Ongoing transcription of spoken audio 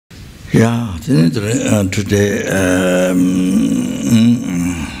Yeah, today,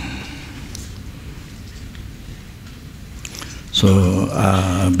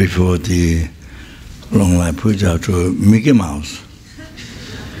 so before the long life puja to Mickey Mouse,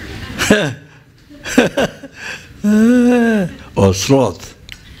 or sloth,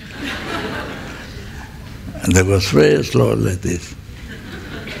 and they was very slow like this.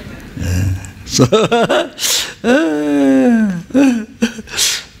 So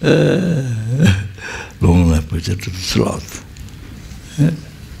long life puja to the sloth.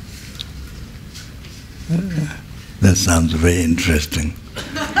 That sounds very interesting.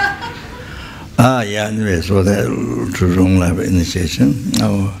 Yeah, anyway, so that to long life initiation.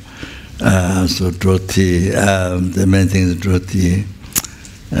 So Droti, the main thing is Droti,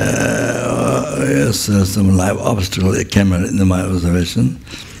 some life obstacle that came in my observation.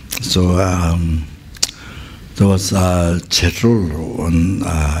 So there was Chetrul on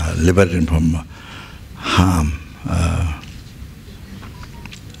liberating from harm.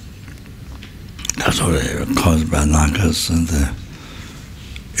 That's all caused by nagas and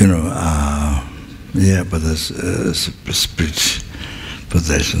yeah, but there's spirit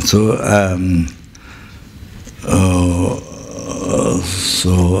possession. So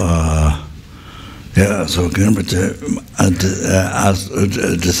yeah, so Rinpoche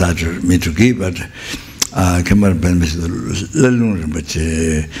decided me to give, but came up with Lalung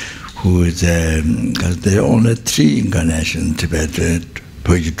Rinpoche, who is because there are only 3 incarnations in Tibet.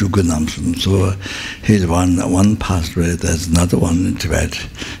 So he's one passed away, there's another one in Tibet,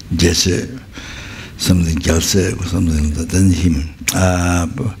 Jesse, something Gyalse or something like that, then him.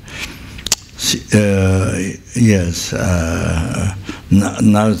 Yes,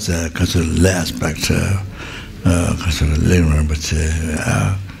 now it's a kind of lay aspect, kind of lay, but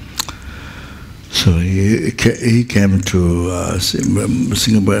so he came to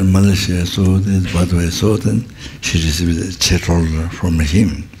Singapore and Malaysia, so this, by the way, so then she received a chetrol from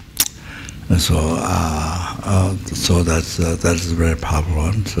him. And so so that's a very powerful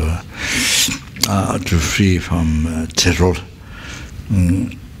one. So to free from chetrol,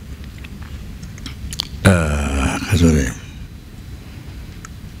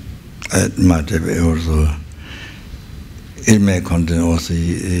 it might have also. It may contain also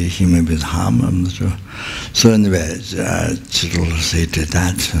human with harm, I'm not sure. So anyway, Chidul stated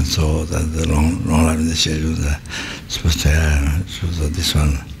that, and so that the long life initiation was supposed to choose this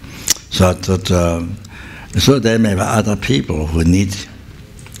one. So I thought, so there may be other people who need.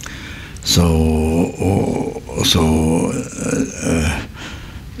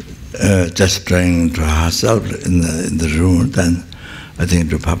 Just trying to herself in the room, then I think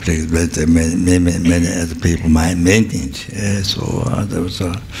the public, many other people might need. So there was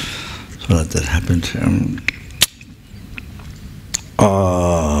so that happened.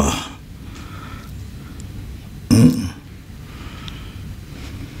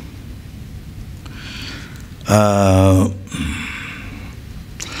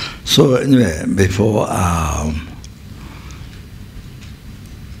 So anyway, before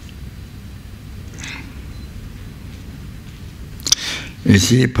you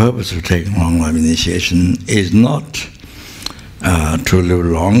see, the purpose of taking long life initiation is not to live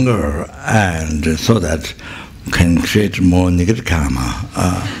longer and so that can create more negative karma.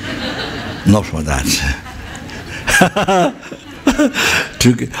 Not for that.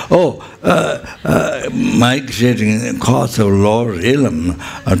 My creating cause of lower realm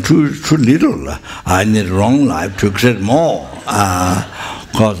too little. I need long life to create more.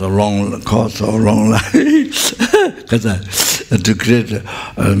 Cause of long life. To create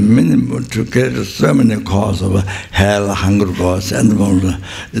a minimum, to create so many causes of hell, hunger, cause, and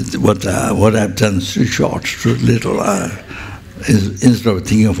what I've done is too short, too little. Instead of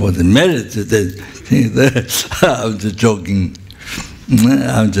thinking for the merit, I'm just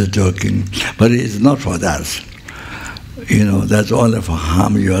joking. But it's not for that. That's only for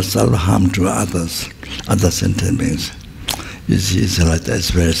harm yourself, harm to others, other sentient beings. You see, it's like that's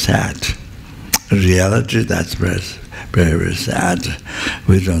very sad. Reality, that's very, very sad.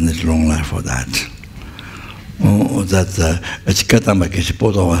 We don't need long life for that. That's Chikatamba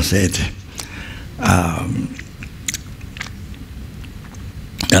Keshipoto said.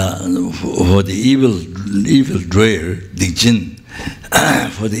 For the evil dweller, the jinn,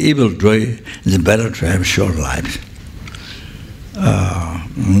 for the evil dweller, it's better to have short life.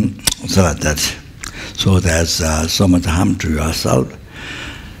 So like that. So there's so much harm to yourself.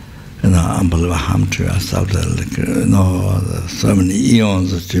 Unbelievable harm to yourself. So many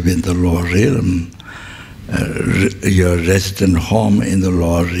eons to be in the lower realm. Your resident home in the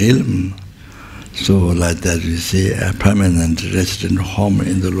lower realm. So like that we see a permanent resident home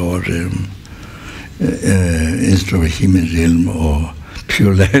in the lower realm, instead of human realm or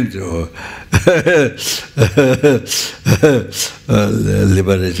pure land or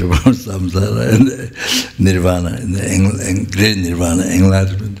liberation from samsara and nirvana, great nirvana,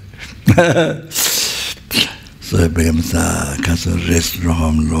 enlightenment. So it becomes a resident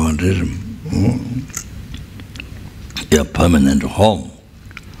home, lower realm, your permanent home.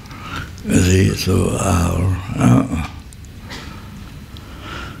 You see,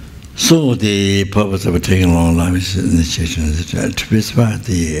 so the purpose of taking long life is initiation is to pacify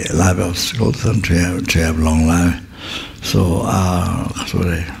the life obstacles and to have long life. So,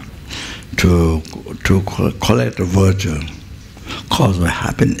 to collect the virtue, cause of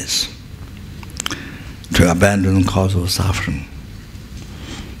happiness, to abandon cause of suffering,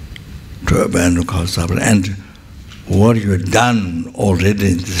 and what you have done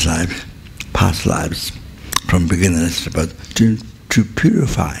already in this life, past lives, from beginningless to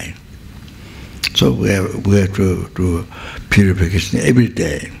purify. So we have to do purification every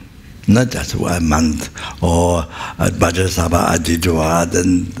day, not just 1 month or Bhajasabha Ajijwa,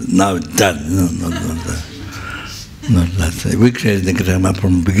 then now done. Not that. We create the Dharma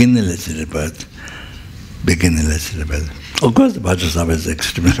from beginningless rebirth. Of course, the Bhajasabha is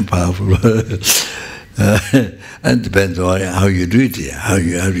extremely powerful. And depends on how you do it here, how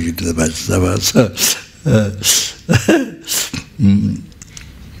you do the Bhajasabha.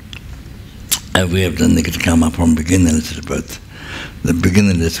 And we have done the karma from beginningless rebirth, the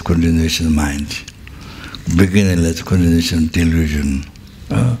beginningless continuation of mind, beginningless continuation of delusion.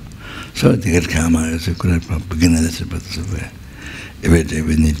 So the karma is a good from beginningless rebirth. Every day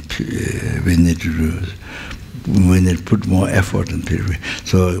we need to do. We need to put more effort in purify.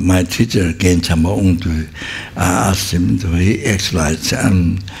 So my teacher, Gen Chamba, asked him to he actualized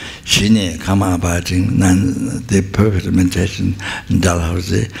Shine Kama Abhajing, the perfect meditation in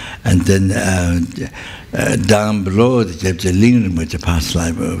Dalhousie, and then down below the lingering with the past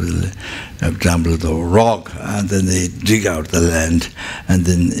life down below the rock, and then they dig out the land, and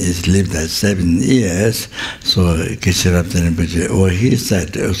then it's lived there 7 years. So Geshe-Rabten Rinpoche, or he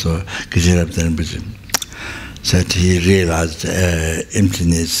said also Geshe-Rabten Rinpoche, that he realized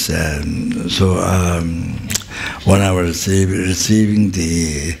emptiness. So when I was receiving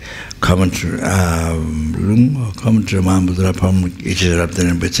the commentary, Mahamudra from Geshe-Rabten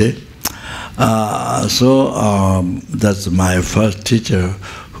Rinpoche, that's my first teacher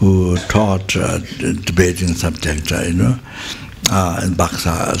who taught debating subject, in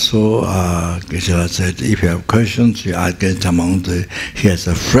Baksa. So Geshe said, if you have questions, you ask Chamang. He has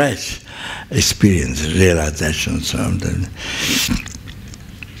a fresh experience, realization. So then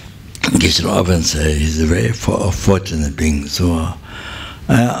Geshe often says he's a very fortunate being. So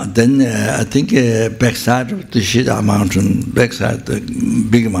then I think backside of the Shida mountain, backside the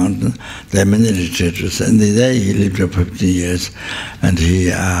big mountain, there are many retreats, and there he lived for 15 years, and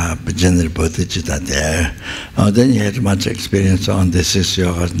he general bodhichitta there. Then he had much experience on the 6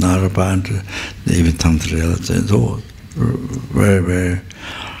 yogas, Narapa, and even Tantra, so very, very.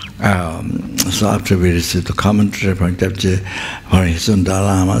 So after we received the commentary from Debje for his own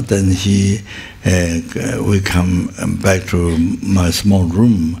Dalama, then we come back to my small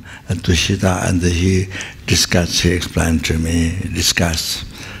room at Tushita, and he explained to me, discussed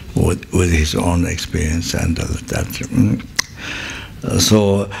with his own experience and that.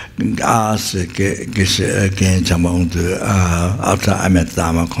 So I asked again after I met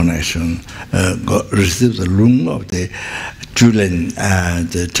Dharma connection, received the room of the Julian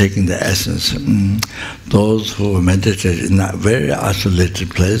taking the essence. Those who meditate in a very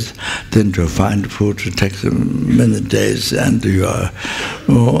isolated place, then to find food to take many days, and you are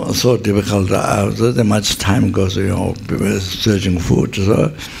so difficult. So much time goes, searching food.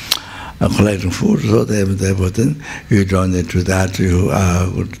 So collecting food, so therefore then you don't need to that. You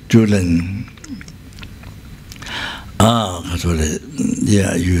Julian.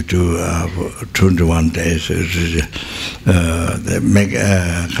 You do 21 days. They make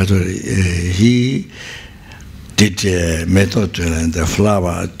he did method Julian, the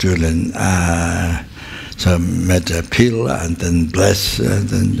flower Julian. So made a pill and then bless and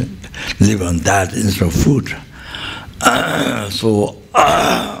then live on that instead of food. So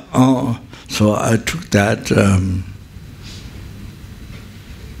I took that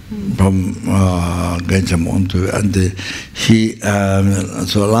from Genjamontu, and he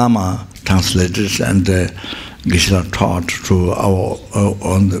so Lama translated, and Geshe taught to our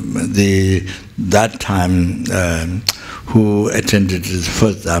on that time who attended his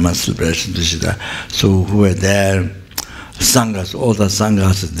first Dharma celebration, so who were there. Sanghas, all the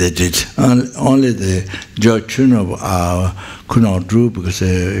Sanghas they did. Only the George Chuno could not do because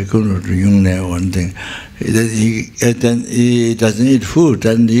he could not do one thing. Then he doesn't eat food,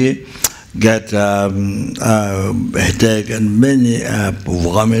 and he get headache and many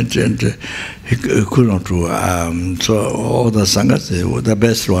vomit, and he could not do. So all the Sanghas, the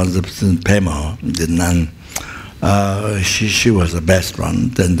best ones, Pema, the nun, she was the best one.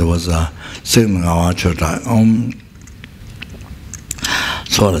 Then there was a second Chota.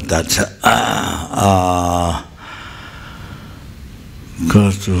 So that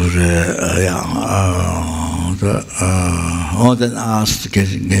goes to then asked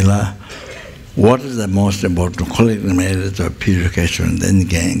Gela, what is the most important quality method of purification? Then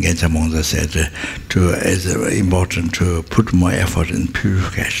Genjamonda said, it's important to put more effort in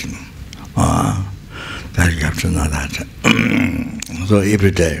purification. That you have to know that. So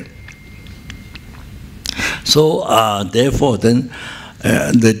every day. So therefore, then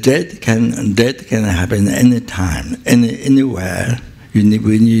the death can happen anytime, anywhere. You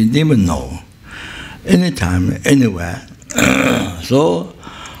never know. Anytime, anywhere. So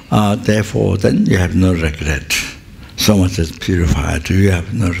therefore, then you have no regret. So much is purified, you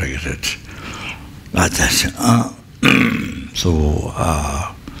have no regret. Like that. So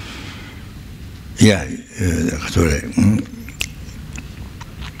yeah, sorry.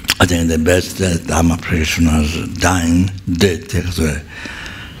 I think the best Dharma practitioners dying, dead,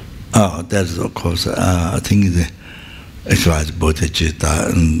 that's of course, I think the actualized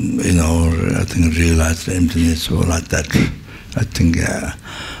bodhichitta, and I think realized emptiness or like that. I think,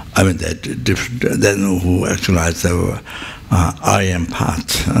 I mean, that different than who actualized the I am part,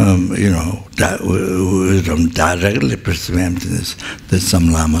 that wisdom directly perceive emptiness. There's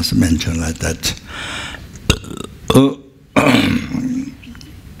some lamas mentioned like that.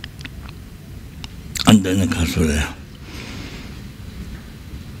 And then at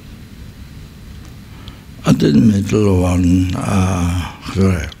the middle one,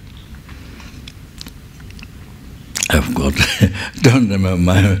 sorry, I've got, don't remember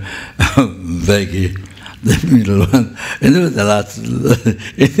my vaguely, the middle one, anyway the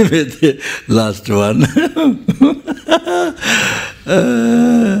last one.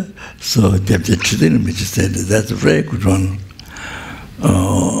 So Deputy Chidin, which said, that's a very good one.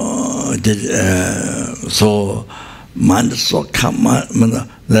 So mind so come what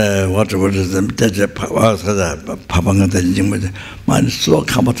is the mind so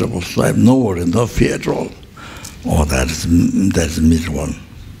comfortable, so I have no worry, no fear at all. Oh, that's the middle one.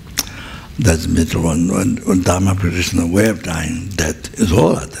 That's the middle one. When Dharma practitioner, way of dying, death is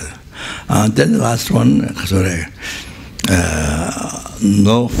all that. Then the last one, sorry,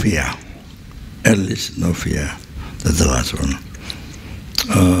 no fear. At least no fear. That's the last one.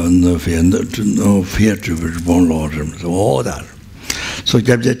 No fear to be reborn Lord, all that. So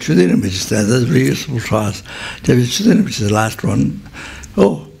Jabja Chudinim, which is that's very useful for us. Jabja Chudinim, which is the last one.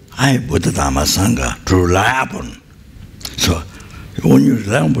 Oh, I Buddha Dharma Sangha to rely upon. So when you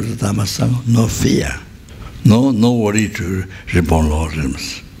rely on Buddha Dharma Sangha, no fear, no worry to reborn Lord.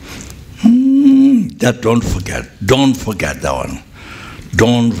 That don't forget that one.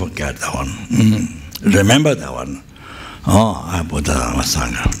 Don't forget that one. Remember that one. Oh, I Buddha Dharma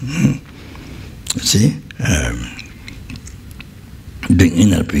Sangha. See? Being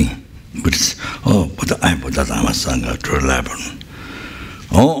inner being. Oh, I Buddha Dharma Sangha to 11.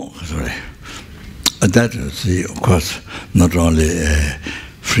 Oh, sorry. That is, of course, not only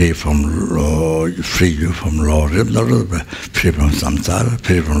free you from law, free from samsara,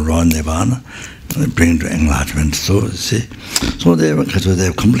 free from raw nirvana, bring to enlightenment. So, see, so they have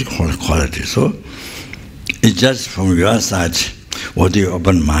complete quality. So, it's just from your side, whether you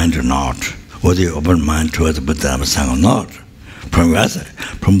open mind or not, whether you open mind towards Buddha Dharma Sangha or not. From your side,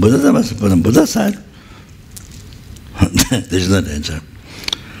 from Buddha side, there's no danger.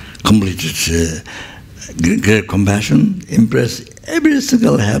 Completed great compassion, embrace every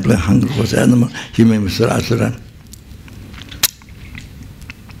single helpless, hungry animal, human, asura.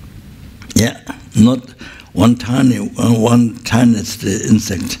 Yeah, not one tiniest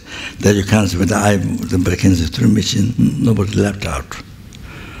insect that you can't see with the eye, the vacancy through machine, nobody left out.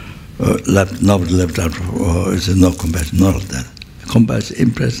 Nobody left out, or is no compassion, none of that. Compassion,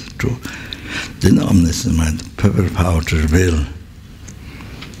 impress, true. Then omniscient mind, perfect power to reveal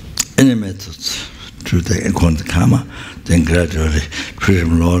any methods to the according to karma, then gradually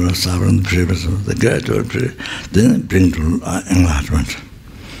freedom, Lord, sovereign, freedom, the gradually, then bring to enlightenment.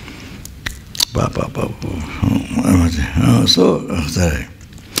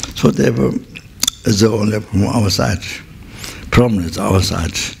 So therefore, it's only from our side. Problem is our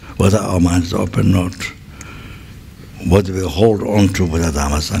side, whether our mind is open or not. what we hold on to Buddha,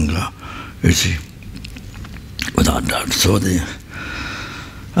 Dharma, Sangha, you see, without doubt. So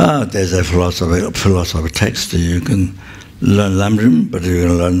there's a philosophy text. You can learn Lamrim, but you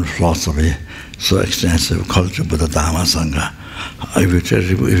can learn philosophy, so extensive culture, Buddha, Dharma, Sangha. If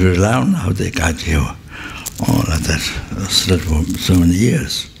you learn how they guide you, like that, for so many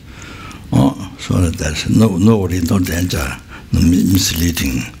years. So that nobody, no danger, no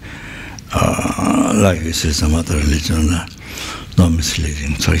misleading. Like you say, some other religion, no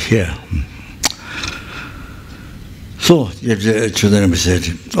misleading. So here. So, if the children said,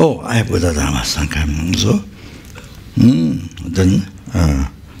 oh, I have Buddha, Dharma, Sangha. So, then,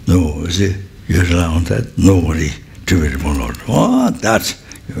 no, see, you learn that nobody to be reborn Lord. Oh, that's,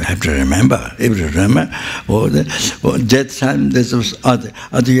 you have to remember. If you remember, that time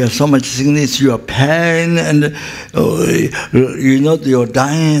you have so much sickness, you are pain, and you know you're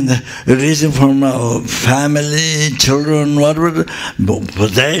dying, reason from family, children, whatever,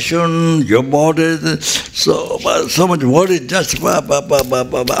 possession, your body, so much worry, just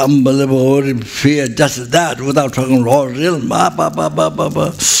unbelievable worry, fear, just that, without talking raw realm.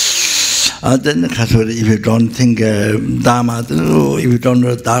 Then if you don't think Dharma, if you don't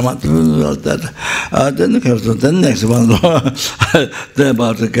know Dharma, then next one, then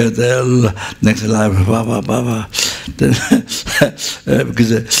about to get the next life, then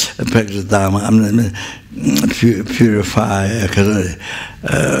because practice Dharma, I mean, purify,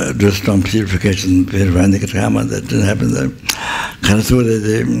 do strong purification, purify negative karma, that didn't happen there.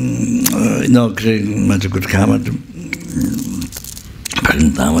 Creating much good karma.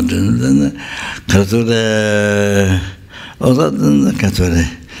 Dharma, then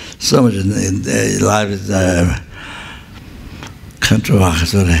so much life is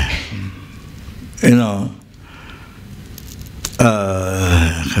controversial, you know.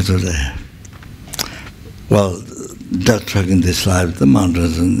 Well, just tracking this life, the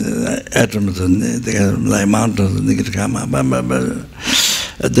mountains and atoms and like mountains and negative karma,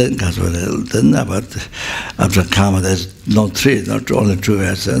 then about after karma, there's no three, not only two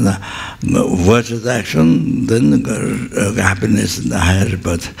words, and virtuous action, then happiness in the higher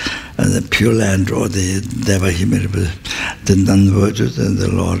rebirth, and the pure land or the deva rebirth, then non-virtuous and the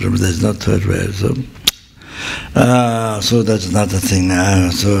Lord, there's no third word. So that's another thing.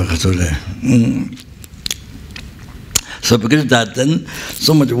 So because of that, then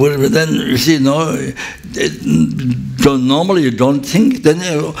so much worry. But then you see, normally you don't think. Then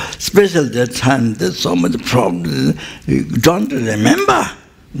especially that time, there's so much problem. You don't remember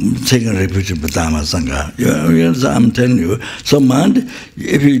taking refuge in Dharma, Sangha. I'm telling you. So mind,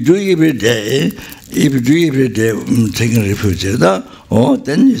 if you do every day, taking refuge,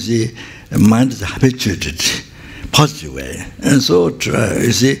 then you see, mind is habituated, positive way, and so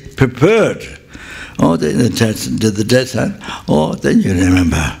you see, prepared. Then the dead time, then you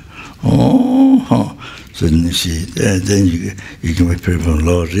remember. So you see, then you can be prepared for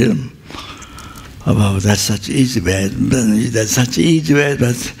Lord realm. That's such easy way. That's such easy way,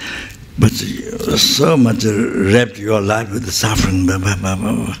 but so much wrapped your life with the suffering. Then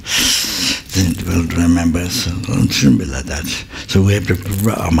you will remember. So it shouldn't be like that. So we have to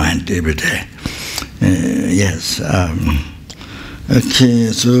prepare our mind every day. Yes.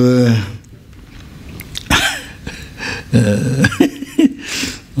 Okay. So.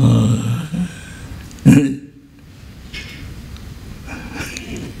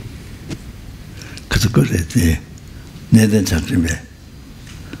 그래, 내된 작품에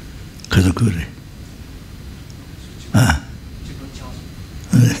그래서 그래.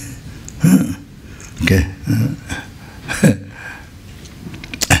 Okay.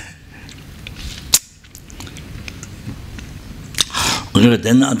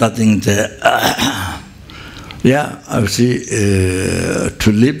 Then other things. Yeah, obviously,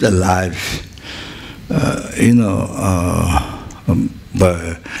 to live the life,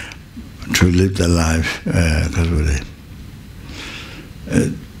 to live the life,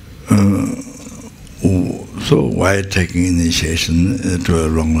 so why taking initiation to a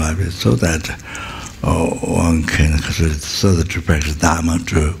long life? So that one can, so that to practice Dharma,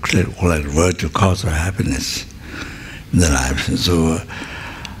 to collect virtue, cause of happiness in the life. So,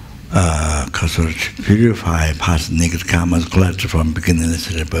 to purify past negative karmas collected from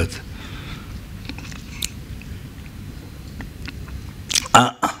beginningless rebirth.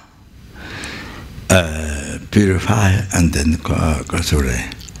 Purify and then practice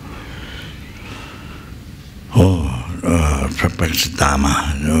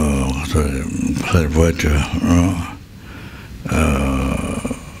Dharma, collect virtue.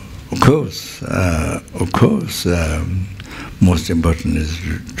 Of course, most important is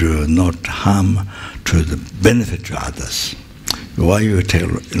to not harm, to the benefit to others. Why you take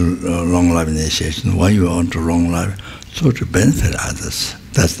long life initiation? Why you want a long life? So to benefit others.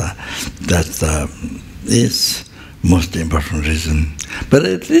 That's the is most important reason. But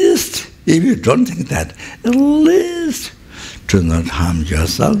at least, if you don't think that, at least to not harm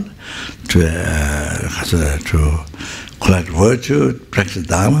yourself, to collect virtue, practice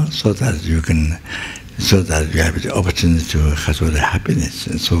Dharma, so that you can, so that you have the opportunity to have happiness.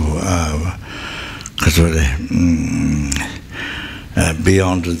 And so,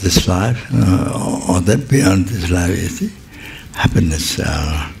 beyond this life, or then beyond this life is happiness.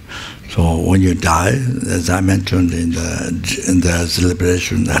 So when you die, as I mentioned in the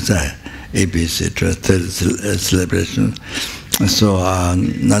celebration, that's a ABC third celebration. So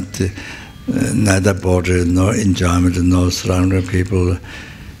neither body, nor enjoyment, no surrounding people,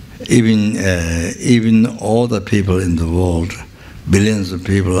 even all the people in the world, billions of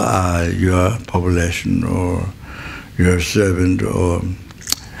people are your population or your servant, or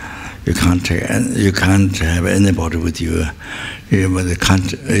you can't have anybody with you. Even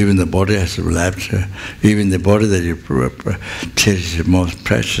the body has left. Even the body that you cherish most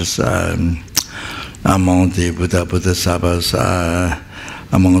precious among the Bodhisattvas,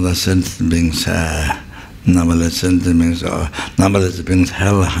 among the sentient beings, numberless sentient beings, or numberless beings,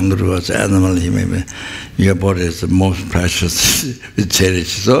 hell, hungry, was animal, your body is the most precious,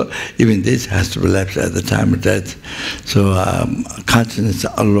 cherished. So even this has to be left at the time of death. So consciousness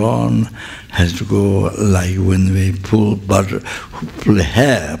alone has to go like when we pull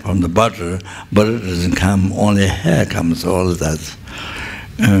hair from the butter doesn't come, only hair comes, all of that.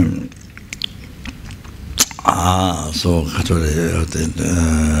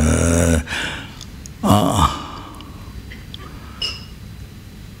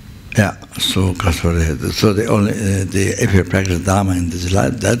 Yeah, so if you practice Dharma in this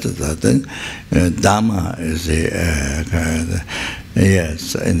life, then Dharma is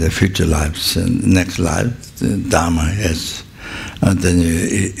yes, in the future lives, next life, Dharma, yes. And then you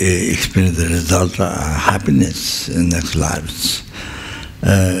experience the result of happiness in next lives.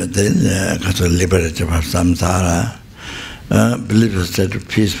 Then liberated from samsara, believe a state of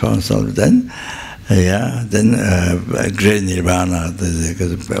peace for oneself, then great nirvana,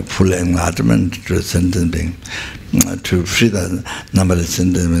 the full enlightenment to a sentient being, to free the numberless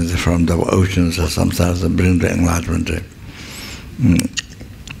sentient beings from the oceans of samsara and bring the enlightenment.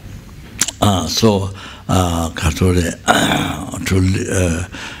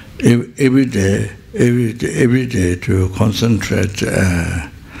 Every day to concentrate,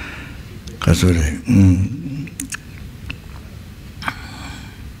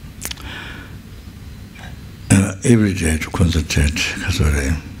 every day to concentrate,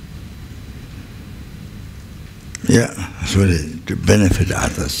 to benefit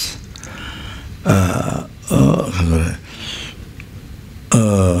others.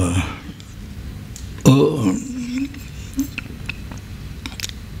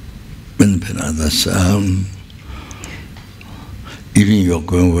 Benefit others. Even you're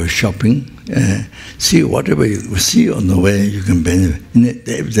going for shopping, see whatever you see on the way you can benefit.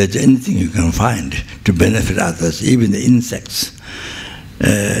 If there's anything you can find to benefit others, even the insects,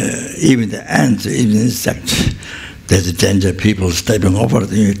 even the ants, even the insects, there's a danger people stepping over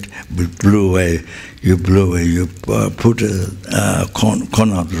it, blew away. You put a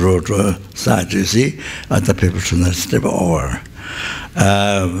corner of the road side, you see, other people should not step over.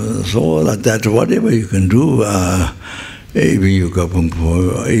 So like that, whatever you can do, even you're going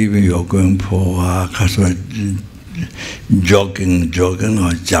for jogging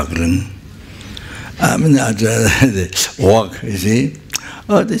or juggling. I mean, walk, you see.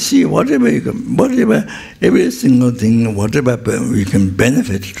 They see whatever every single thing, whatever you can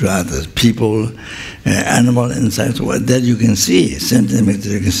benefit to others, people, animal, insects, that you can see, sentiments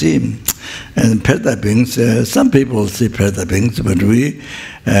you can see. And preta beings, some people see preta beings, but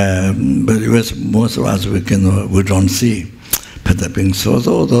most of us we don't see preta beings. So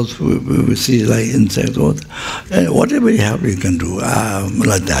those we see like insects, whatever you have, you can do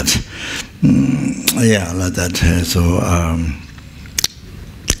like that. Like that.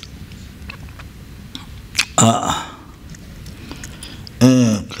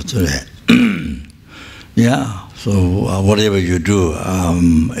 So whatever you do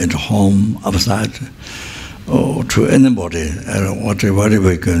at home, outside, or to anybody,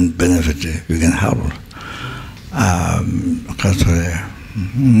 whatever you can benefit, you can help.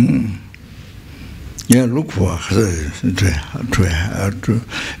 Yeah, look for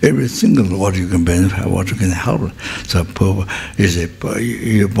every single what you can benefit, what you can help. So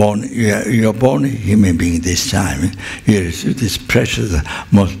you're born a human being this time. You receive this precious,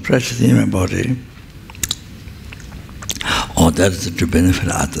 most precious human body. That is to benefit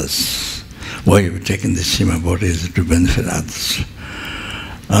others. Why you've taken this human body is to benefit others.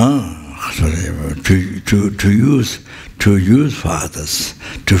 To use for others,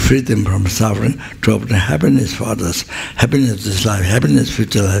 to free them from suffering, to obtain happiness for others, happiness this life, happiness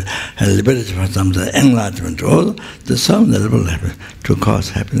future life, and liberty for some, the enlightenment, all the some level to cause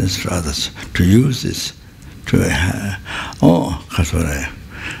happiness to others, to use this, to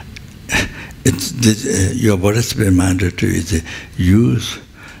your bodhisattva minded to use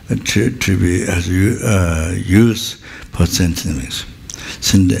to be as use for sentient beings.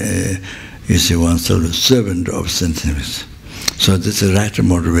 You see oneself a servant of sentient beings. So this is right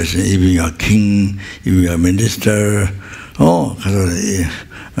motivation. Even your king, even your minister,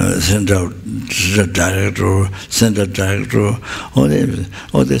 central director, all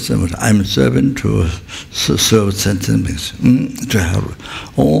this. I'm a servant to serve sentient beings, to help.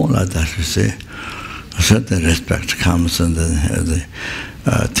 All like that, you see. A certain respect comes and then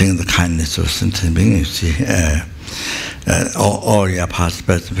the kindness of sentient beings, you see. All your past,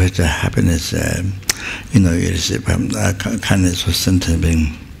 present, future happiness, you receive kindness of sentient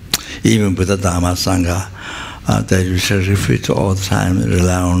being. Even Buddha, Dharma, Sangha, that you shall refuge all the time,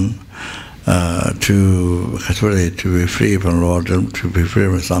 rely on to be free from Lord, to be free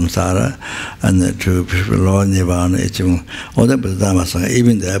from samsara, and to be free from Lord Nirvana, all the Buddha, Dharma, Sangha,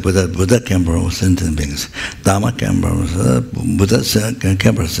 even the Buddha came from sentient beings, Dharma came from Buddha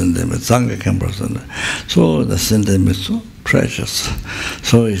came from sentient beings, Sangha came from sentient beings. So the sentient beings so precious.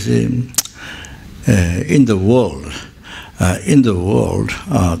 So you see, in the world,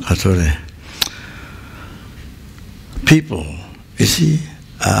 people, you see,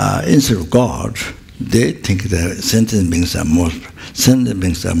 instead of God, they think that sentient beings are most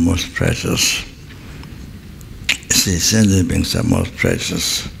precious. You see, sentient beings are most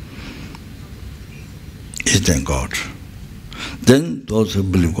precious. Is then God. Then those who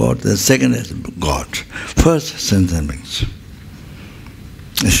believe God, the second is God. First, sentient beings.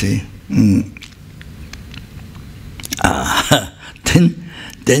 You see.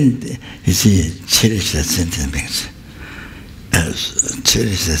 Then you see, cherish the sentient beings.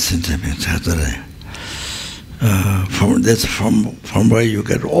 Cherish the sentient beings. From where you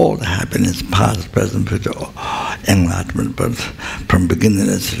get all the happiness, past, present, future, enlightenment, but from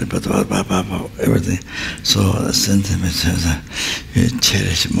beginningless, everything. So the sentient beings you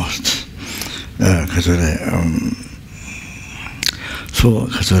cherish most.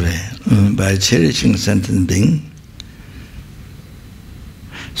 By cherishing sentient being,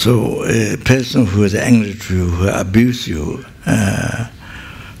 so a person who is angry to you, who abuse you,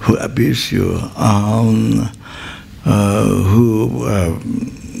 who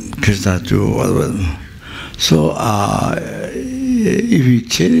criticize you, whatever. So if you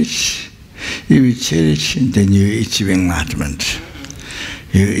cherish, then you achieve enlightenment.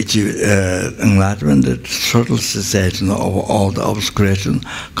 You achieve enlightenment, the total cessation of all the obscuration,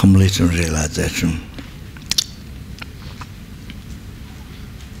 completion, realization.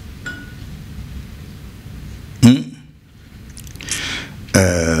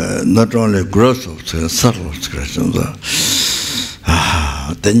 Not only growth of subtle obscuration,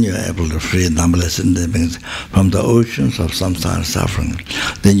 then you are able to free numberless sentient beings from the oceans of samsara suffering.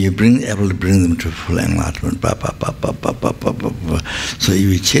 Then you able to bring them to full enlightenment. So if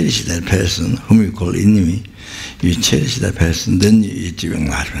you cherish that person, whom you call enemy, you cherish that person, then you achieve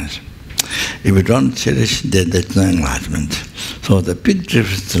enlightenment. If you don't cherish, then there's no enlightenment. So the big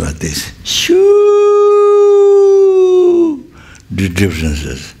difference is like this. The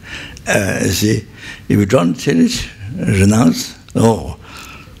differences. You see, if you don't cherish, renounce,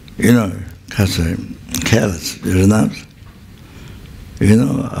 careless, renounce,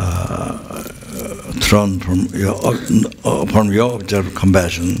 thrown from your object of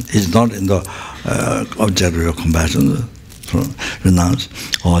compassion, is not in the object of your compassion, renounce,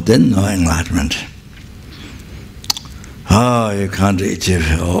 then no enlightenment. You can't achieve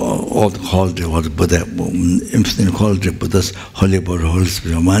all the quality of the Buddha, infinite quality of Buddha's holy body, holy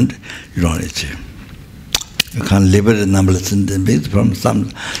spirit of mind, you don't achieve. You can't liberate numberless sentient beings from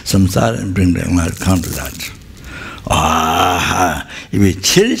samsara and bring them enlightenment. Can't do that. If you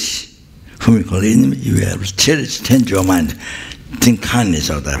cherish, whom you call enemy, you have to cherish, change your mind, think kindness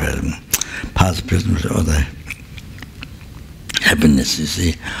of that person, past, present, or the happiness, you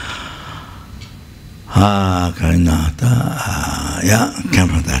see. Came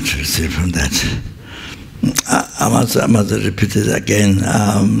from that, receive from that. I must repeat it again,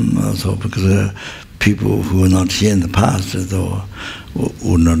 so because people who are not here in the past so,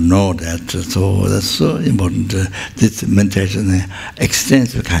 would not know that. So that's so important. This meditation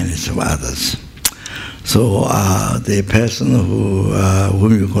extends the kindness of others. So the person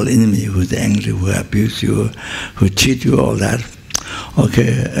whom you call enemy, who's angry, who abuse you, who cheat you, all that,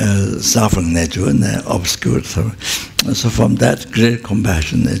 okay, suffering nature and obscure suffering. So from that great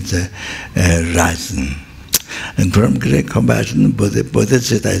compassion it's rising. And from great compassion,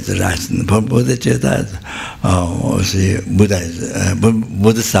 bodhichitta is rising. From bodhichitta, Buddha is,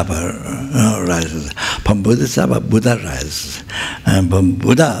 Bodhisattva rises. From Bodhisattva, Buddha rises. And from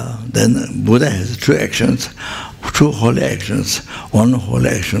Buddha, then Buddha has two actions, two holy actions. One holy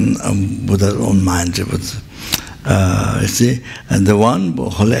action, Buddha's own mind. You see, and the one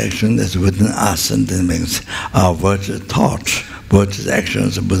holy action is within us, and that means our virtue thought, virtue's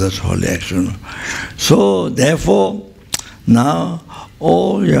actions, Buddha's holy action. So therefore, now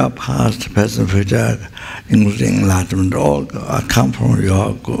all your past, present, future, including enlightenment, all come from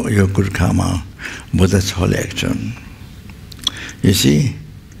your good karma, Buddha's holy action. You see,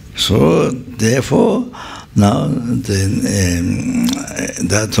 so therefore, now then,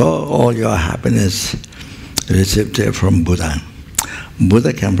 that's all your happiness received from Buddha.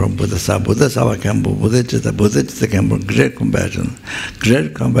 Buddha came from Bodhisattva, Bodhisattva came from bodhichitta, bodhichitta came from great compassion.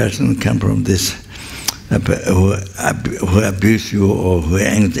 Great compassion came from this, who abuse you, or who are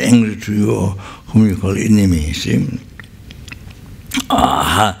angry to you, or whom you call enemy, see?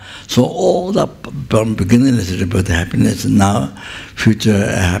 So all the from beginningless rebirth happiness, now future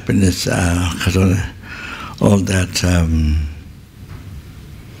happiness, all that,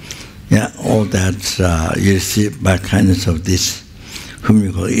 all that you receive by kindness of this, whom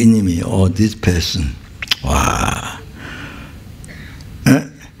you call enemy, or this person. Wow!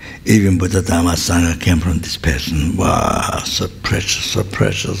 Even Buddha, Dharma, Sangha came from this person. Wow! So precious, so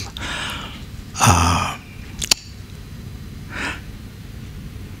precious.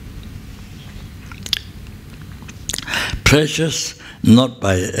 Precious, not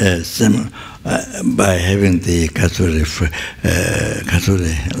by having the Kasuri,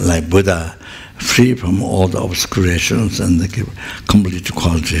 like Buddha, free from all the obscurations and the complete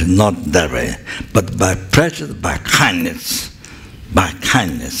quality, not that way, but by precious, by kindness, by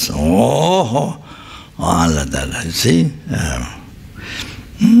kindness. Oh, all of that, you see?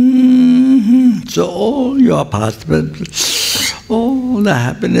 So all your past, all the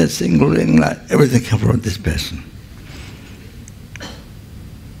happiness, including everything came from this person.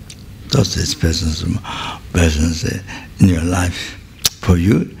 Just this person's in your life, for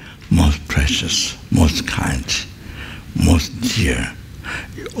you, most precious, most kind, most dear,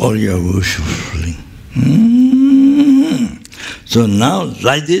 all your wish fulfilling. So now,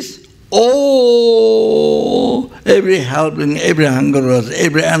 like this, every helping, every hunger,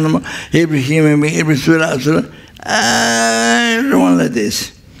 every animal, every human being, every sura, everyone like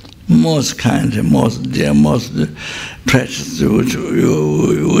this, most kind, most dear, most precious, wishful,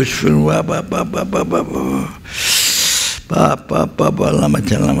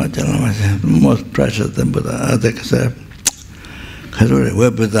 most precious than Buddha.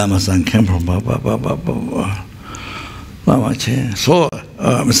 Where Buddha came from, so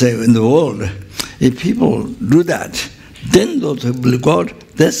say in the world, if people do that, then those who believe God,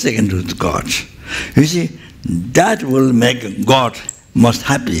 that's they can do to God. You see, that will make God most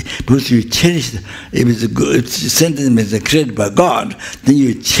happy, because you cherish, if sentiment is created by God, then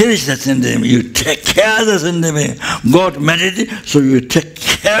you cherish that sentiment, you take care of the sentiment. God made it, so you take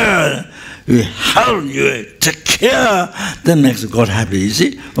care, you help, you take care, that makes God happy, you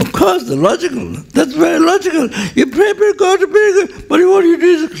see? Of course, the logical, that's very logical. You pray God, but what you do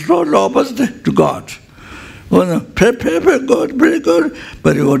is totally opposite to God. Oh no, pray God,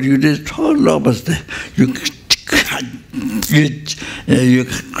 but what you do is totally opposite. You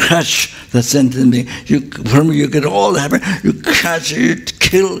crush the sentiment, you get all the happiness, you crush, you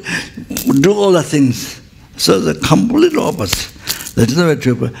kill, do all the things. So the complete opposite. That's never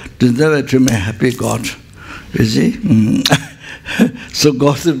true. There's never true a happy God. You see? So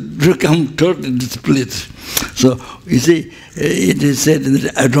God will become totally split. So you see, it is said,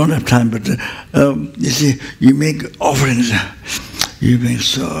 I don't have time, but you see, you make offerings. You make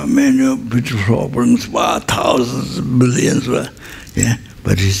so many beautiful offerings, thousands, billions, yeah.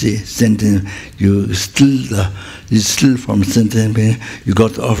 But you see, sentient, you still from sentient being, you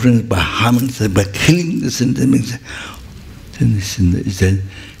got offerings by harming, by killing the sentient beings. Then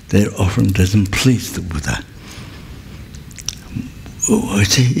their offering doesn't please the Buddha. You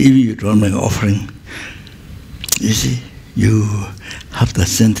see, even you don't make offering, you see, you have the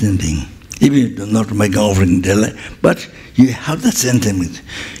sentient being, Even you do not make an offering daily, but you have the sentiment.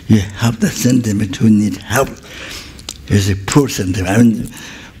 You have the sentiment who need help. It's a poor sentiment. I mean,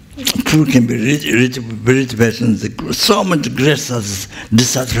 poor can be rich person. So much grace as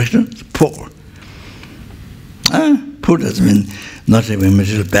dissatisfaction. Poor. Poor doesn't mean not even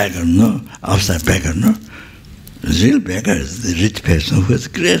material beggar, no, outside beggar, no. The real beggar is the rich person who has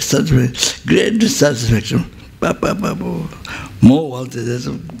great dissatisfaction. More wealth, there's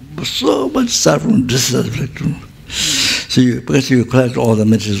so much suffering, dissatisfaction. So because you collect all the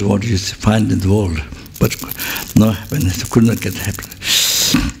materials what you find in the world, but no happiness, could not get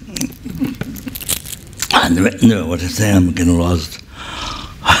happiness. And no, what I'm saying, I'm getting lost.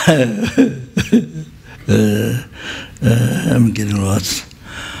 I'm getting lost.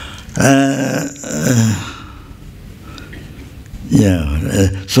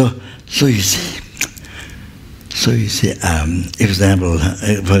 So you see. So you see,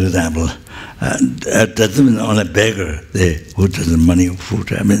 for example, doesn't mean on a beggar who doesn't money or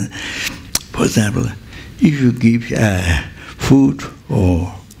food. I mean, for example, if you give food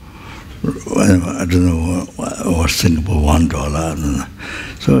or I don't know, or Singapore $1, I don't know.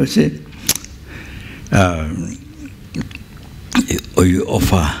 So you see, or you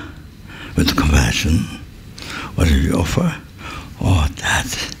offer with compassion. What do you offer? Oh,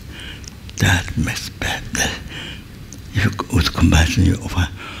 that makes better. If you, with compassion you offer,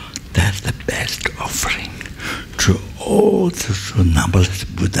 that's the best offering to all the numberless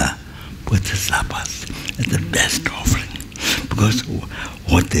Buddha, Bodhisattvas. It's the best offering. Because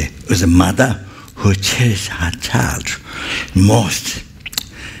was a mother who cherished her child most.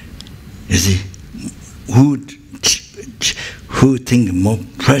 You see, who think most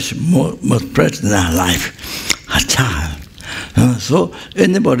precious in her life, her child. So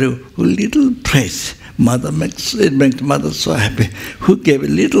anybody who little praise, it makes the mother so happy. Who gave a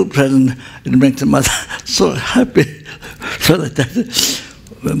little present, it makes the mother so happy. So that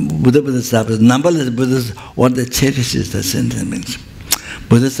Bodhisattvas, numberless Buddhas, what they cherish is the sentiments.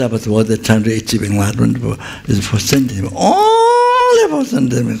 Bodhisattvas, what they're trying to achieve enlightenment is for sentiments. Only for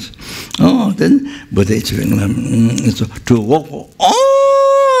sentiments. Oh, then Buddha achieving is to work for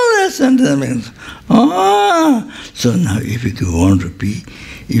all the sentiments. Oh, so now if you want to be,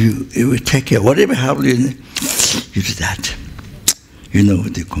 if you take care, whatever happens, you do that. You know,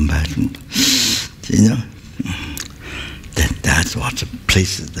 with the compassion. You know, that's what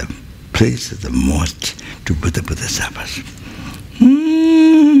places the most to Bodhisattvas.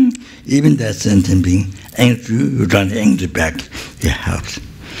 Even that sentient being angry, you don't angry back, it helps.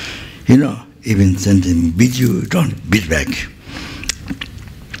 You know, even sentient beat you don't beat back.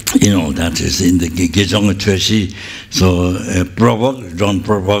 You know, that is in the cherish. So provoke, don't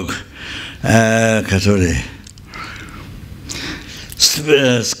provoke.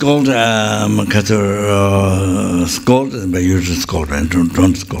 Scold, scold, but you just scold, and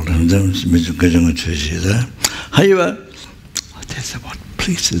don't scold. However, that's what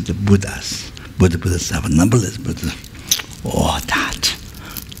pleases the Buddhas. Buddhas, numberless Buddhas. Oh, that.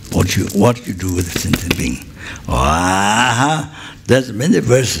 What you do with the sentient being. There's many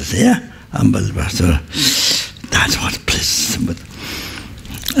verses, yeah? So that's what pleases them.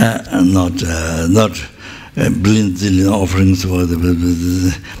 Not zillion offerings for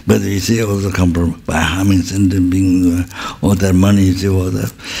but you see also come from by harming sentient being, all their money, you see all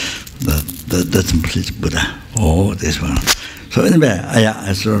that doesn't please Buddha. Oh, this one. So anyway,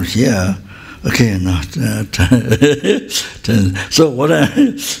 I sort of here. Okay, now so what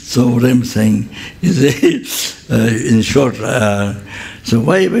I'm saying is, in short, so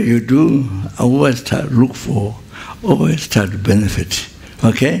whatever you do, always try to look for, always try to benefit.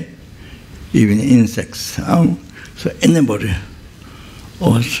 Okay, even insects. So anybody,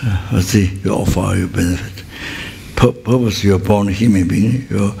 also you offer your benefit. Purpose you're born a human being,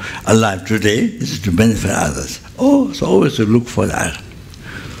 you're alive today is to benefit others. Oh, so always to look for that.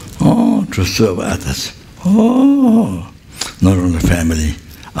 Oh, to serve others. Oh, not only family,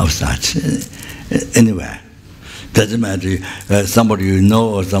 outside, anywhere. Doesn't matter, somebody you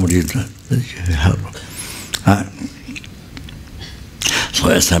know or somebody you help. So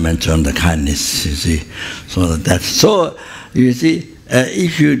as I mentioned, the kindness, you see, so you see,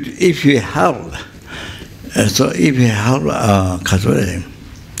 if you help, if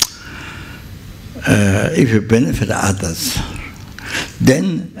you benefit others,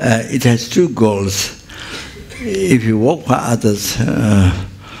 then it has two goals. If you work for others,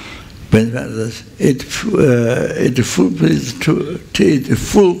 benefit others, it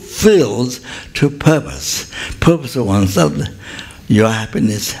fulfills to purpose. Purpose of oneself, your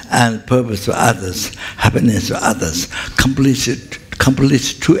happiness, and purpose to others, happiness to others, completes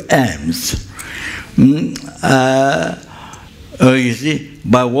complete two aims. You see,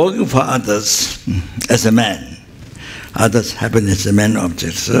 by working for others as a man, others' happiness, a man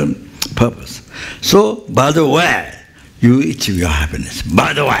object's purpose. So, by the way, you achieve your happiness.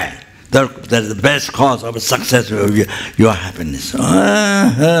 By the way, that's the best cause of success of your happiness.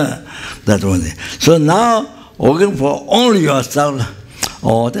 That's one thing. So now, working for only yourself,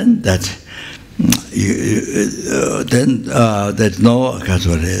 then that there's no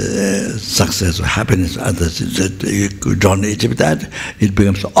success or happiness. Others that you don't achieve that, it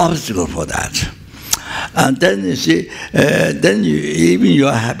becomes an obstacle for that. And then you see, even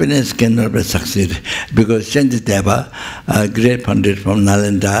your happiness cannot be succeed, because Shantideva, a great Pandit from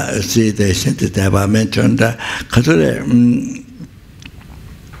Nalanda, see the Shantideva mentioned that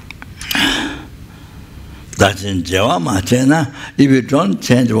in Java if you don't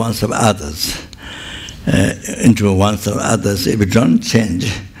change oneself others into oneself others, if you don't change,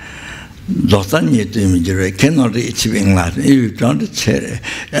 cannot achieve enlightenment. If you don't cherish,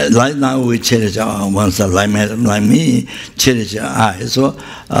 like now we cherish oneself, like me, cherish I. So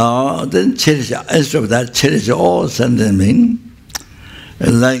then cherish, instead of that, cherish all sentient beings.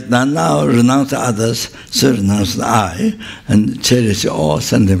 Like now renounce others, so renounce the I, and cherish all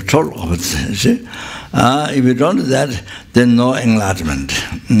sentient total opposites. If you don't do that, then no enlightenment.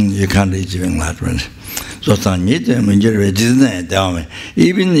 You can't achieve enlightenment. So even in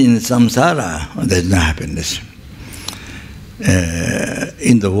samsara, there's no happiness.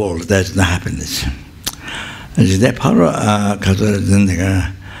 In the world, there's no happiness. Is the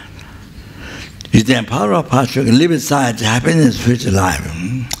power of passion live beside happiness, future life.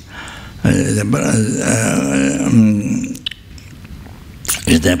 Is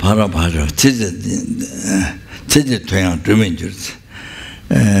the power of passion?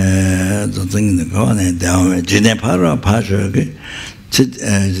 The thing that go on down, Jinapara Pasha,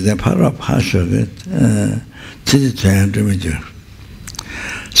 Jinapara Pasha,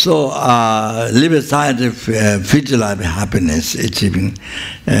 so, live aside future life happiness, achieving,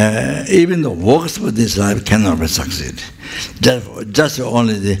 even the works for this life cannot be succeed. Just for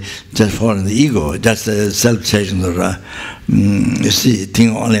the ego, just self-cherishing, you see,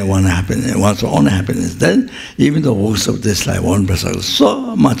 think only one happiness, one's own happiness, then even the works of this life won't be successful.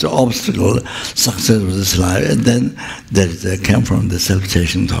 So much obstacle, success of this life, and then that came from the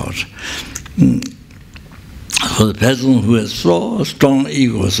self-cherishing thought. For the person who has so strong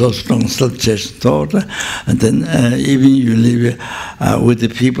ego, so strong self-cherishing thought, and then even you live with the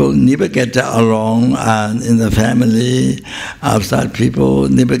people, never get along, and in the family, outside people,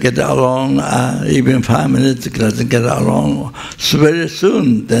 never get along, even 5 minutes doesn't get along. So very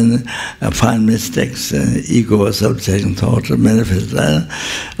soon, then find mistakes, ego, self-cherishing thought manifest, then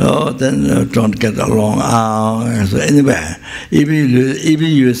don't get along. So anyway, even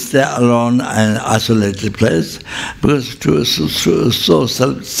you stay alone and isolated place, because so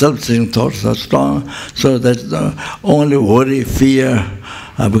self-cherishing thoughts are strong, so that's the only worry, fear,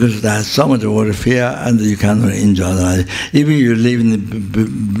 because there's so much worry, fear, and you cannot enjoy the life. Even you live in a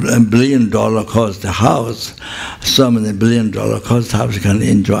 $1 billion cost house, so many $1 billion cost house you can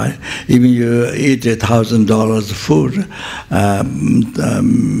enjoy. Even you eat $1,000 food,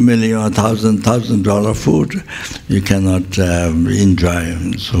 million or $1,000 food, you cannot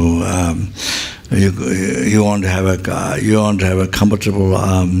enjoy. So you want to have a comfortable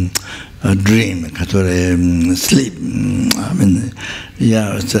dream, sleep. I mean,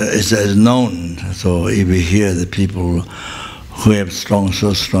 yeah, it's known. So if you hear the people who have so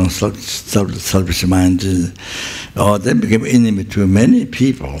strong selfish mind, or they become enemy to many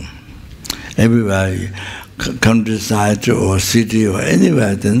people. Everywhere, countryside or city or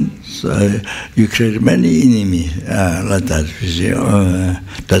anywhere, then you create many enemies like that.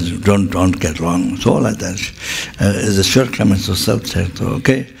 Don't get wrong. So like that is a shortcomings of self-cherishing.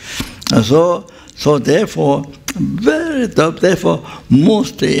 Okay, so therefore,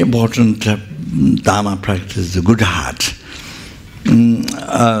 most important Dharma practice is the good heart.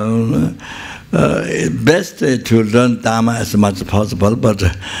 Best to learn Dharma as much as possible, but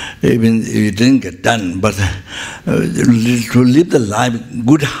even if it didn't get done, but to live the life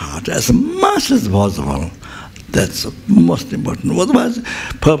good heart as much as possible. That's most important. Otherwise,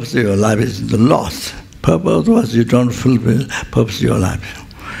 purpose of your life is the lost. Otherwise, you don't fulfill purpose of your life.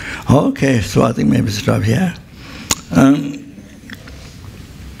 Okay, so I think maybe stop here.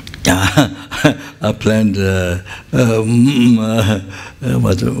 I planned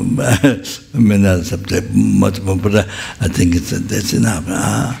many subject much more, but I think that's enough.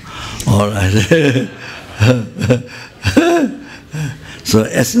 All right. So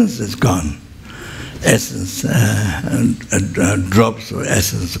essence is gone. essence, drops of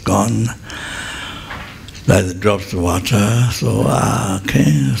essence gone, like the drops of water. So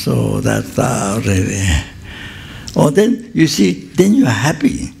okay, so that's really. Oh, then you see, then you're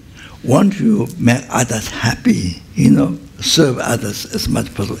happy. Once you make others happy, serve others as much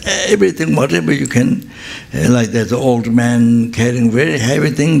as possible. Everything, whatever you can, like there's an old man carrying very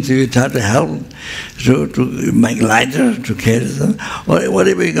heavy things, you try to help to make lighter, to carry them, or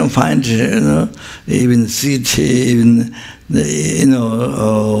whatever you can find, even seed, even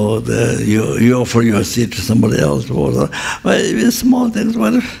you offer your seed to somebody else, or even small things,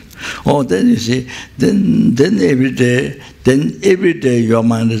 whatever. Oh, then you see, then every day your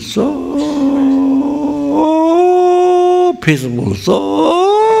mind is so peaceful,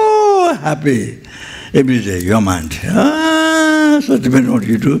 so happy. Every day your mind. So depending on what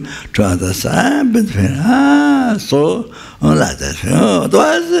you do to others, so like that.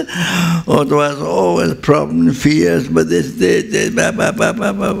 Otherwise always problem, fears, but this,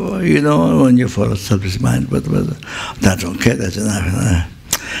 when you follow selfish mind, but that's okay, that's enough.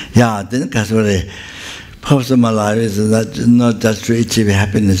 Yeah, then because the purpose of my life is not just to achieve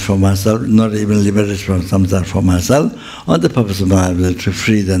happiness for myself, not even liberation from samsara for myself. Or the purpose of my life is to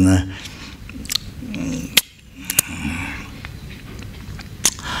free the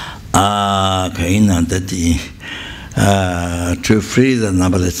to free the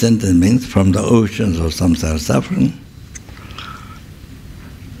noble sentient beings from the oceans of samsara suffering.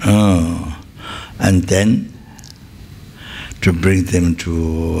 And then to bring them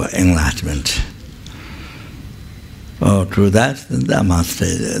to enlightenment. Through that, the Dharma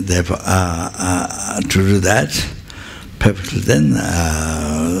state. Therefore, to do that perfectly, then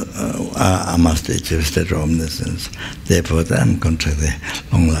I must achieve state of omniscience. Therefore, I am going to the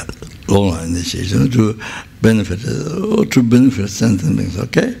long initiation to benefit sentient beings.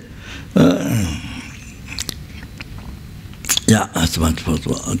 Okay. Yeah, as much as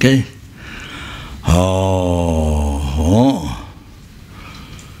possible. Okay.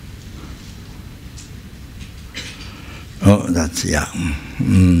 Oh, that's, yeah.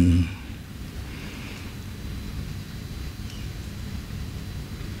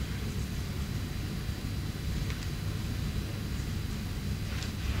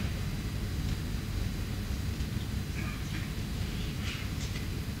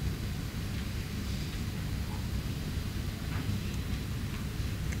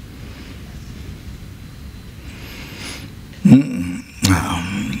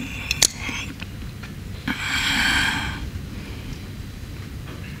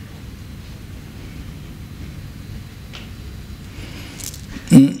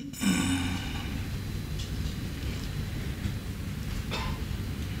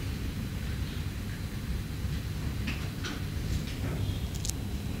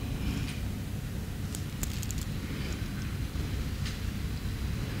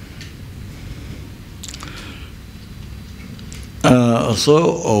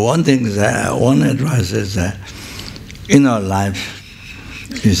 So one thing is one advice is in our life,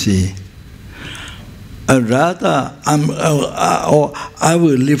 you see, rather I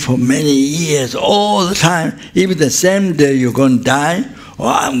will live for many years all the time. Even the same day you're going to die, or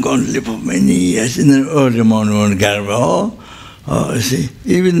I'm going to live for many years in the early morning when you get up. You see,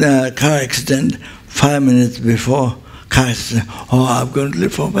 even a car accident, 5 minutes before car accident, I'm going to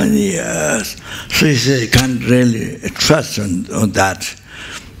live for many years. So you see, you can't really trust on that.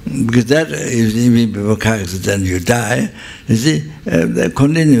 Because that is even before car accident you die. You see, the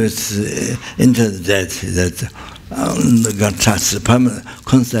continuous into the death that you can trust the permanent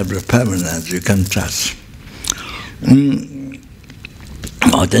concept of permanence. You can trust.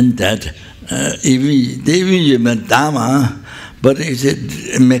 More than that, even you meant Dharma, but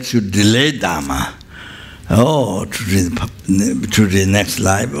it makes you delay Dharma. To the next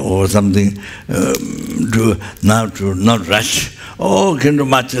life or something, to not rush. Can do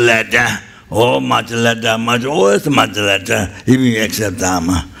much later. Much later, always much later, even you accept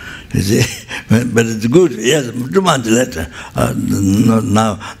Dharma. You see? But it's good, yes, too much later.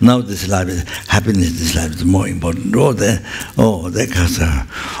 Now this life is happiness, this life is more important. Then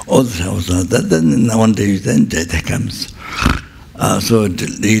one day then death comes. So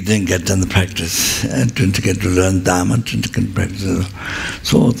you didn't get done the practice, and didn't get to learn Dharma, didn't get practice.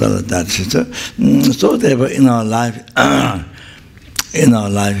 So therefore in our life,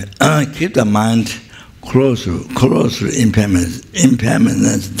 keep the mind close to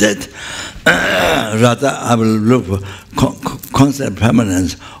impermanence, death. Rather, I will look for concept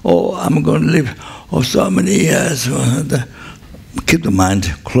permanence. I'm going to live so many years. Keep the mind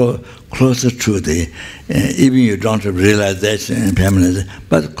closer to the, even you don't have realization impermanence,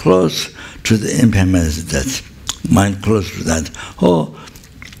 but close to the impermanence, that mind close to that. Oh,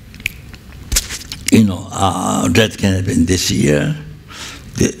 you know, that can happen this year,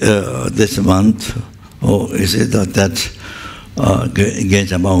 this month, or is it that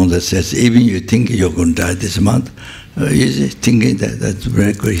against among the says, even you think you're going to die this month, is thinking that that's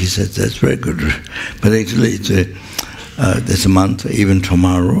very good. He says that's very good, but actually it's this month, even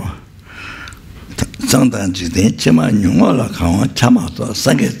tomorrow. Sometimes you think, "Chima nyungola kawa chama to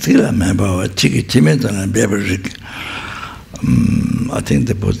sange tila member chiki chimeta and beverage." I think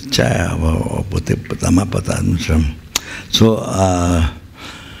the bodhichitta or bodhisattva. So,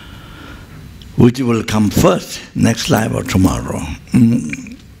 which will come first, next life or tomorrow?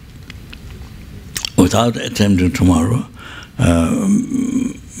 Without attempting tomorrow,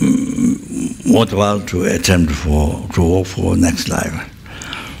 worthwhile to attempt to work for next life.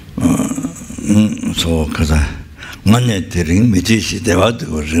 So, because I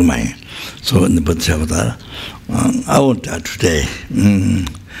so in the Bodhisattva, I won't die today.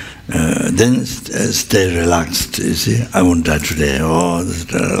 Then stay relaxed. You see, I won't die today. Oh,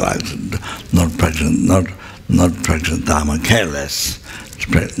 stay relaxed. Not practice Dharma. Careless.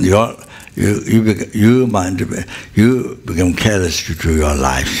 You become careless to your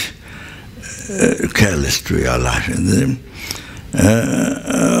life. Careless to your life. And then,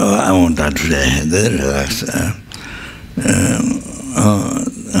 I won't die today. Then relax.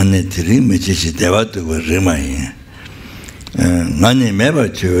 Anetiri mechishi deva tu rimai. Nani meba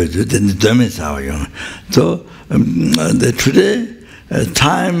chuju then the domisayo. So today,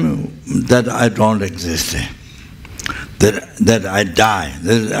 time that I don't exist, that I die,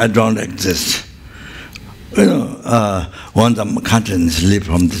 that I don't exist. You know, once the consciousness leave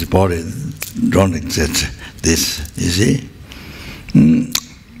from this body, don't exist. This, you see.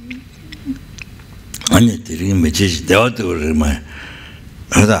 Anetiri mechishi deva tu rimai.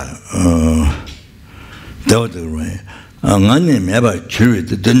 So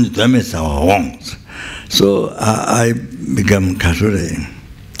I become Kasure.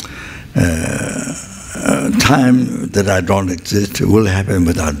 Time that I don't exist will happen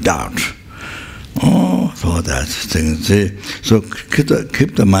without doubt. Oh, so that thing. See? So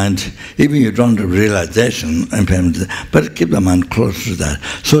keep the mind, even you don't have realization, but keep the mind close to that.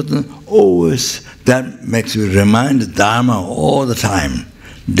 So then always that makes you remind Dharma all the time.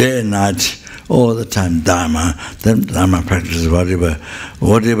 Day and night, all the time, Dharma. Then Dharma practice, whatever,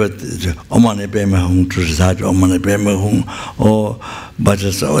 Omane Pema Hung to recite, Omane Pema Hung, or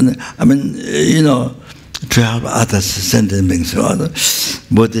Bhajas. I mean, you know, to help others, sentient beings, other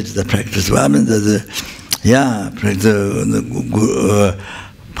bodhichitta practice. I mean,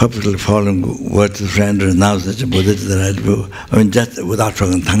 perfectly following what the friend renounce such a bodhichitta right. I mean, just without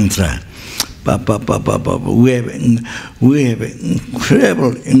talking tantra. We have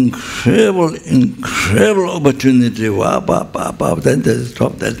incredible opportunity. Then they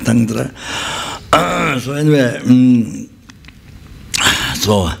stop that tantra. So anyway,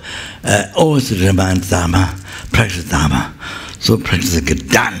 always remind Dharma, practice Dharma. So practice get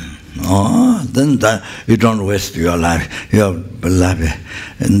done. Oh, then you don't waste your life. You are beloved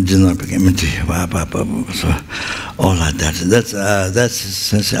and do not become empty. So all like that. That's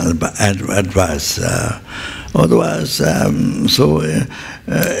essential advice. Otherwise,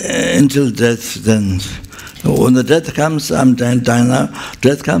 until death, then when the death comes, I'm dying now.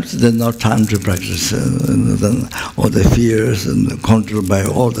 Death comes, there's no time to practice. Then all the fears and controlled by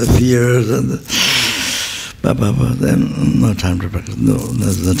all the fears and. Then no time to practice. No,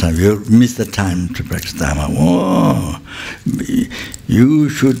 that's the time. You miss the time to practice Dharma. Oh, you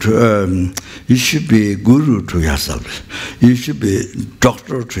should be guru to yourself. You should be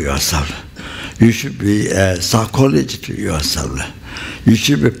doctor to yourself. You should be a psychologist to yourself. You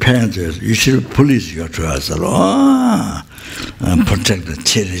should be parent to yourself. You should be police to yourself. Oh, protect,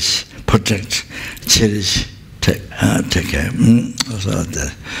 cherish, take care. Also like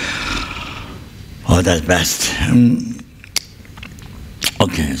that. Oh, that's best.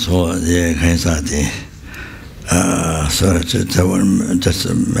 Okay, so the just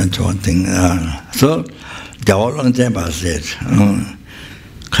mention one thing. So, Jawalong Jemba said,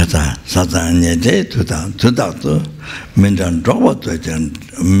 Kata Satan Yede to Mindal Robot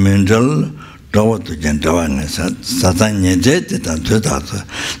to Jendawang, Satan Yede to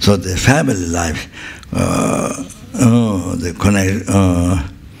so the family life, the connect.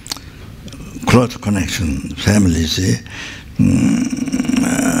 Close connection, family, see,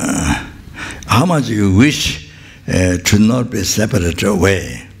 how much you wish to not be separated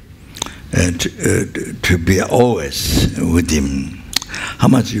away, to be always with him. how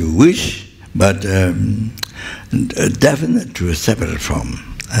much you wish, but definite to separate from.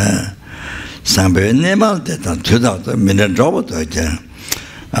 Sangha nemal detan tuda to minute job to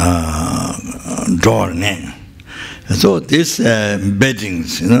draw. So these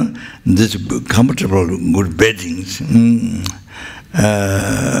beddings, these comfortable good beddings.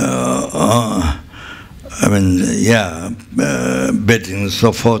 I mean, beddings,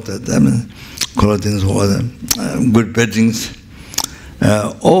 so forth. I mean, clothing, good beddings.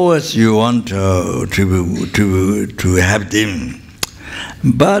 Always you want to have them,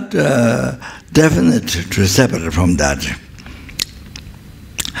 but definitely to separate from that.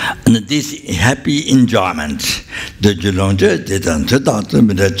 And this happy enjoyment, the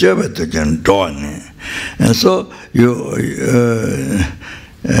and so you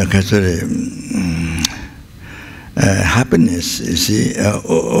happiness, you see,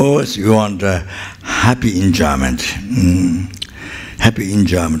 always you want happy enjoyment. Happy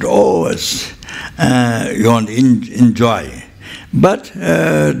enjoyment, always you want to enjoy. But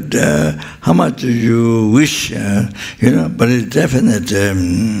how much you wish, but it's definite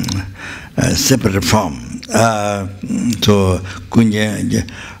separate from. So,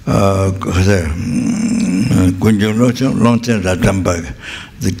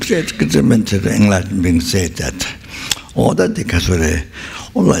 the great enlightenment said that all that the kasure,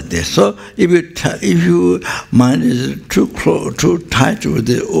 all like this. So if your mind is too close, too tight with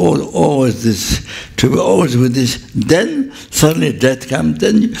it, always this, to be always with this, then suddenly death comes.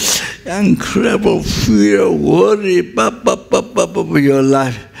 Then incredible fear, worry, your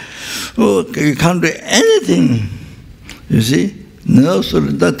life. Oh, you can't do anything. You see. No, so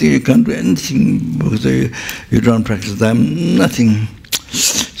nothing, you can't do anything because you don't practice them, nothing.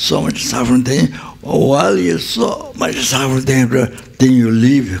 So much suffering, then while you're so much suffering, then you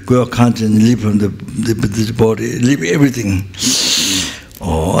leave, go conscious, leave from this body, leave everything.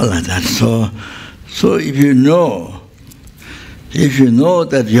 Oh, like that. So if you know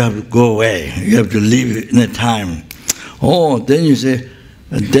that you have to go away, you have to leave in a time, then you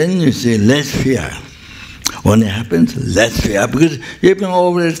say less fear. When it happens, less fear, because you've been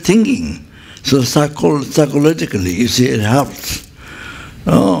always thinking. So psychologically, you see, it helps.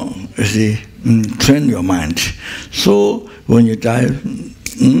 You see, train your mind. So when you die,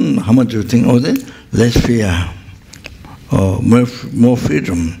 how much do you think? Then less fear, more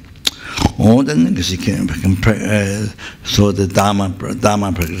freedom. Then you can so the Dharma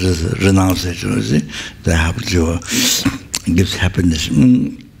practice renunciation. You see, that helps you, gives happiness.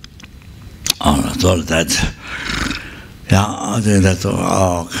 That's all that. Yeah, I think that's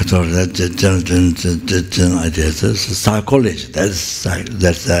all. That's general idea. That's psychology. That's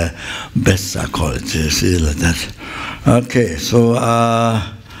the best psychology. See, like that. Okay, so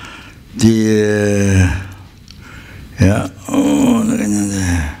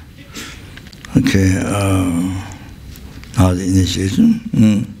okay. Now the initiation.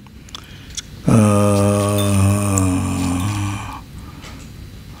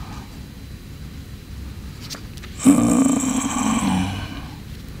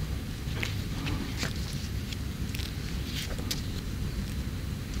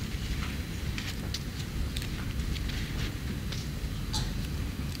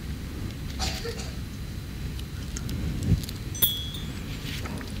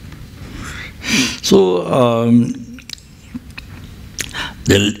 So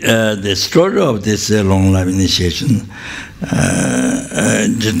the story of this long life initiation,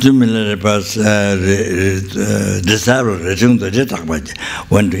 disabled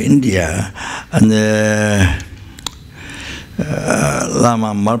went to India, and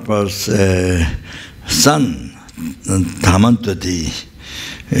Lama Marpa's son, Tamantati,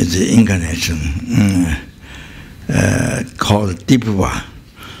 is the incarnation called Tipuwa.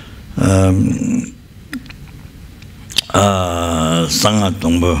 Sangha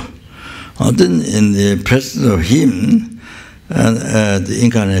Tongbo. Then in the presence of him, the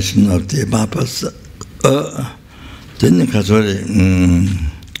incarnation of the Papas, then the Kasori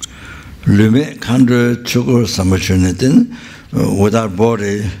Lume Kandra Chogo Samachunitin, without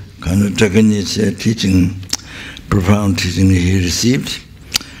body, Kandra Jaganese teaching, profound teaching he received,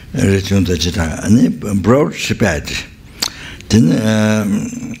 returned to Chita, and he brought Tibet. Then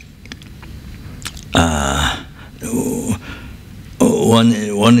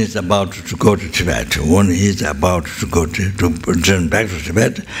one is about to go to Tibet, one is about to go to return back to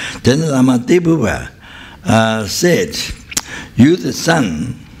Tibet. Then Lama Debuba said, "You the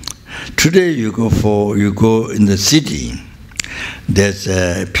son, today you go in the city. There's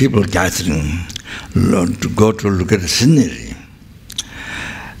people gathering to go to look at the scenery."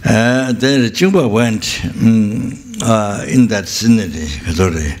 Then Rinpoche went in that scenery,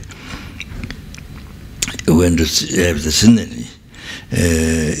 sorry, went to have the scenery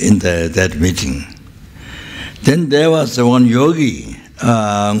in that meeting. Then there was one yogi,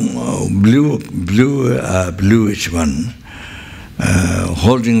 bluish one,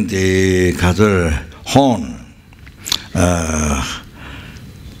 holding the horn,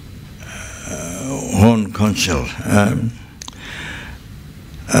 horn conch shell.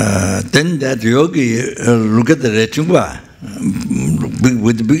 Then that yogi look at the Rechungpa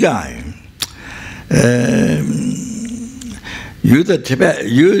with the big eye. You the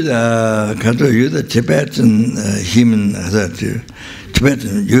Tibetan human,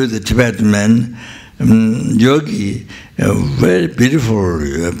 Tibetan, you the Tibetan man, yogi, very beautiful,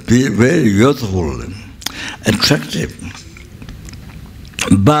 very youthful, attractive.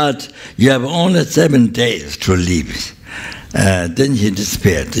 But you have only 7 days to live. Then he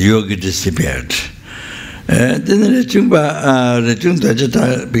disappeared, the yogi disappeared. Then Rechungpa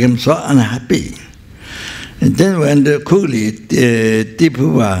became so unhappy. And then when quickly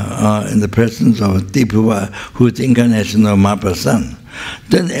Tipuva, in the presence of Tipuva, who is the incarnation of Mahaprabhu's son,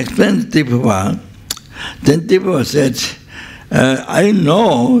 then explained to Tipuva, then Tipuva said, I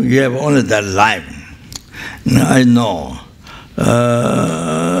know you have only that life. I know.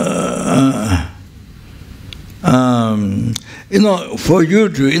 For you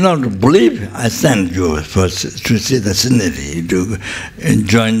to, to believe, I sent you first to see the scenery, to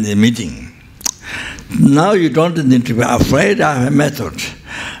join the meeting. Now you don't need to be afraid. I have a method.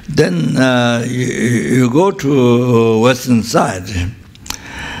 Then you go to western side,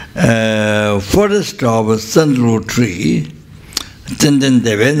 forest of sandalwood tree, Tenden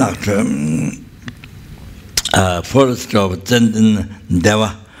Devenakta, forest of Tenden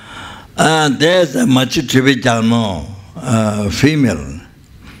Deva. There's a Machu Jalmo, female.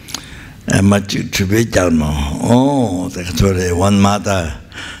 Machu Jalmo. Oh, that's one mother.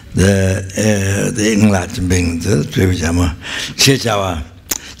 The enlightened being, the Trivijama, Chechawa,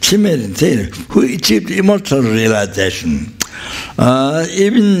 Chimerin, who achieved immortal realization.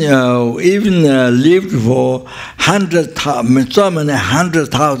 Even lived for so many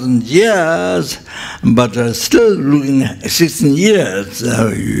 100,000 years, but still looking 16 years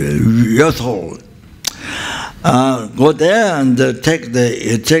youthful. Go there and take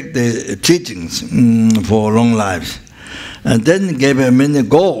the teachings for long lives. And then gave him many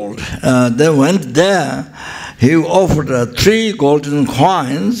gold. Then went there, he offered 3 golden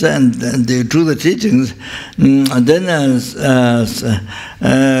coins, and they do the teachings. And then,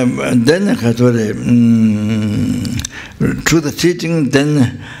 to the teaching,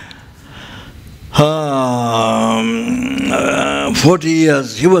 then 40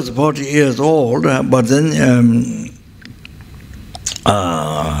 years. He was 40 years old, but then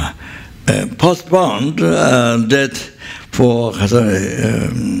postponed death. For 4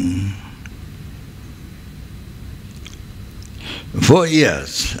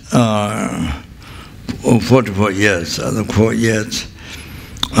 years, 44 years, 4 years,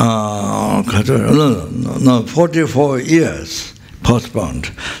 44 years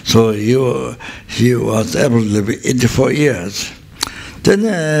postponed. So he was able to live 84 years. Then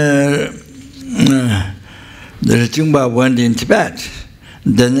the Rechungpa went in Tibet.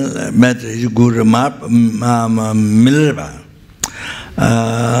 Then met his Guru Milerva.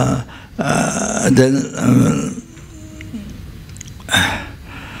 Then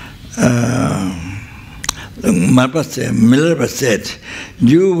Milerva said,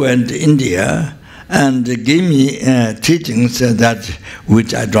 you went to India and give me teachings that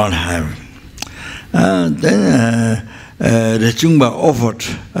which I don't have. Then Rechungpa offered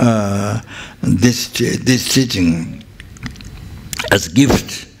this teaching as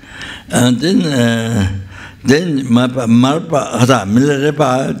gift, and then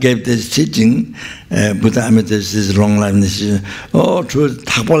Milerva gave this teaching. Buddha this is long life. Oh, to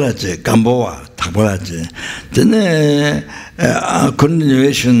Tapolache, Gamboa, Tapolache. Then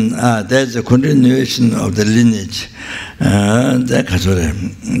continuation. There's a continuation of the lineage. That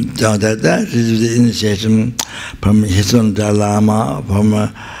is the initiation from his own Lama, from.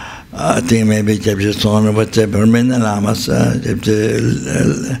 I think maybe Jebson, but permanent lamas,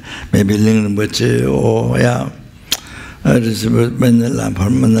 maybe Ling, but yeah, permanent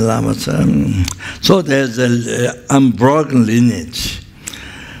lamas. So there's an unbroken lineage.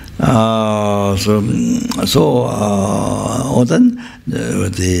 Then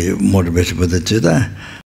the motivation for the Chitta.